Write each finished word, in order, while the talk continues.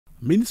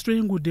Ministry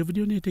y'Enguudo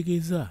evuddeyo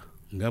neetegeeza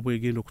nga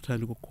bw'egenda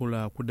okutandika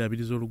okukola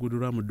okuddabiriza oluguudo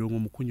lwa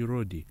Mundongo-Nyakiyumbu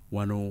Road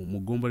wano mu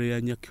ggombolola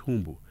ya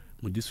Nyakiyumbu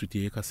mu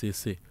disitulikiti y'e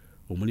Kasese.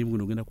 Omulimu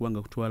guno genda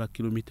kubanga kutwala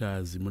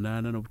kilometers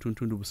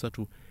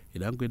 8.3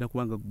 era ngenda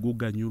kubanga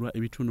guganyulwa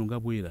ebitundu nga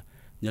Bwera,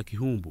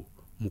 Nyakiyumbu,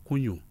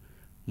 Mukunyu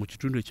mu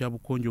kitundu ekya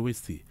Bukonjo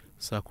West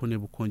saako ne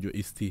Bukonjo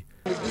East.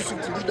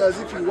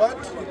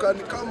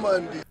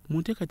 Mu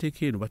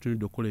nteekateeka eno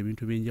batunudde okukola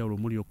ebintu by'enjawulo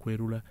omuli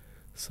okwerula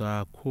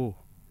saako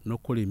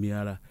n'okukola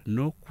emyala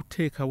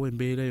n'okuteekawo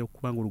embeera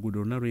y'okubanga oluguudo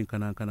lwonna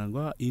lwenkanankana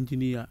nga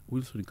Engineer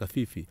Wilson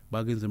Kafifi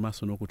bagenze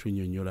maaso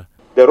n'okutunnyonnyola.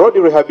 The road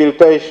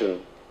rehabilitation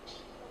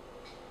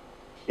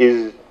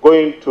is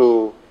going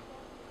to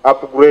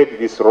upgrade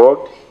this road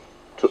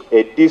to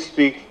a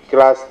district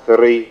class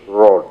 3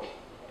 road,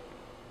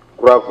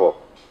 gravel.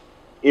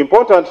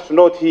 Important to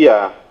note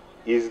here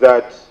is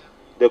that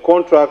the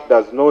contract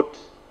does not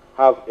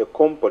have a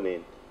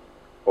component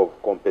of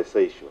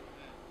compensation.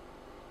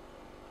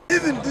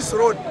 Even this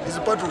road is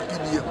part of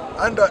PDM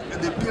under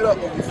the pillar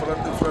of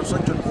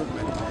infrastructure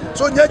movement.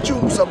 So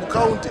Nyakiyumbu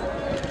sub-county,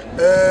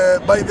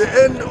 by the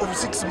end of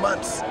 6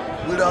 months,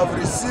 will have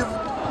received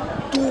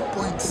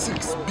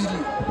 2.6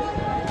 billion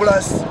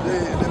plus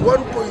the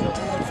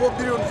 1.4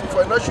 billion for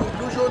financial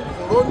inclusion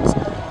for loans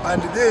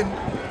and then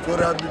for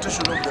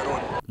rehabilitation of the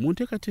road. Mu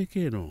nteekateeka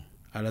eno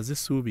alaze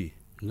essuubi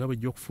nga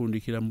bw'ejja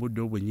okufundikira mu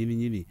budde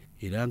obwennyininyini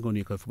era nga ono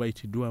ekafuba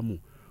bayitiddwamu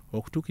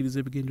okutuukiriza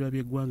ebigendererwa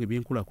by'eggwanga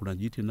eby'enkulaakulana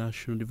giyite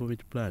National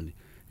Development Plan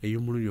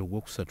ey'omulundi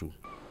ogwokusatu.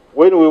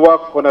 When we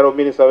work, Honourable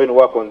Minister, when we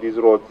work on these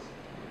roads,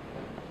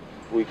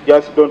 we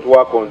just don't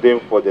work on them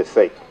for the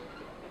sake,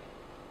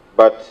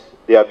 but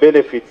there are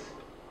benefits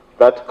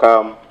that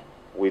come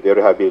with the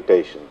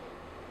rehabilitation.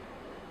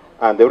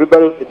 And the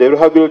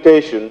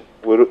rehabilitation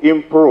will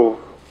improve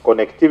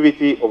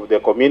connectivity of the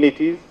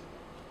communities,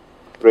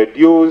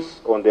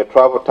 reduce on the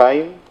travel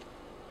time,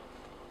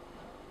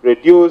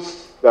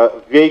 reduce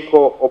the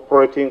vehicle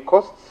operating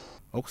costs.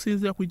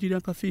 Okusinziira ku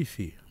Engineer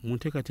Kafifi mu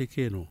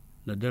nteekateeka eno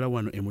naddala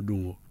wano e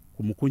Mundongo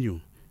ku Mukunyu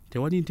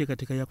tewali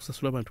nteekateeka ya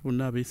kusasula abantu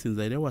bonna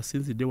abeesinza era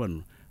wasinzidde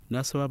wano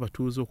n'asaba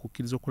abatuuze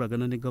okukkiriza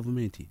okulagana ne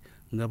gavumenti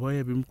nga bawa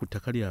ebimu ku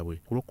ttaka lyabwe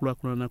ku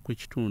lw'okulaakulana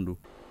kw'ekitundu.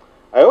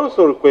 I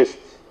also request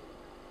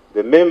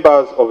the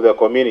members of the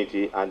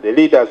community and the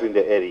leaders in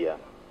the area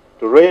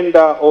to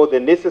render all the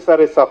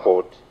necessary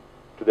support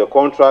to the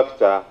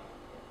contractor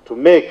to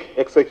make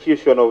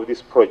execution of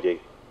this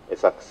project a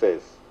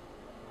success.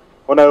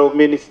 Honourable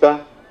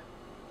Minister,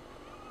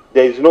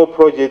 there is no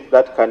project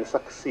that can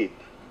succeed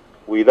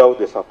without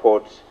the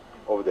support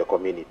of the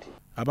community.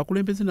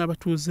 Abakulembeze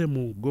n'abatuuze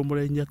mu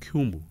ggombolola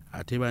y'Nyakiyumbu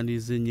ate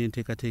bandize nnyo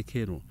enteekateeka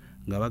eno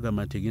nga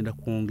bagamba nti egenda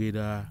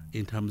kwongera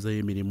entambuza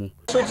y'emirimu.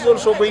 So it is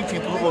also going to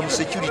improve on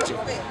security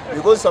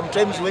because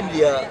sometimes when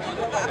there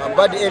are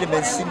bad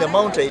elements in the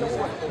mountain,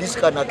 this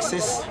can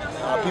access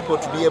people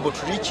to be able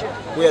to reach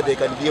where they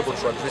can be able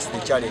to address the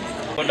challenge.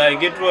 When I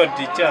get to a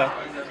teacher,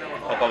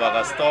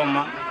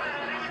 okobagastoma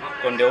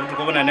konde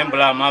utukubona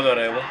nembula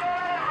maberewo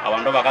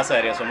abantu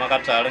bakasariya soma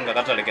katale nga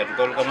kataleke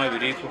tukoluka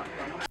mabiriku.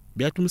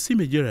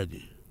 Byatumusime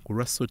Gerard ku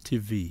Russell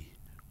TV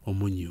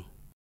Omunyo.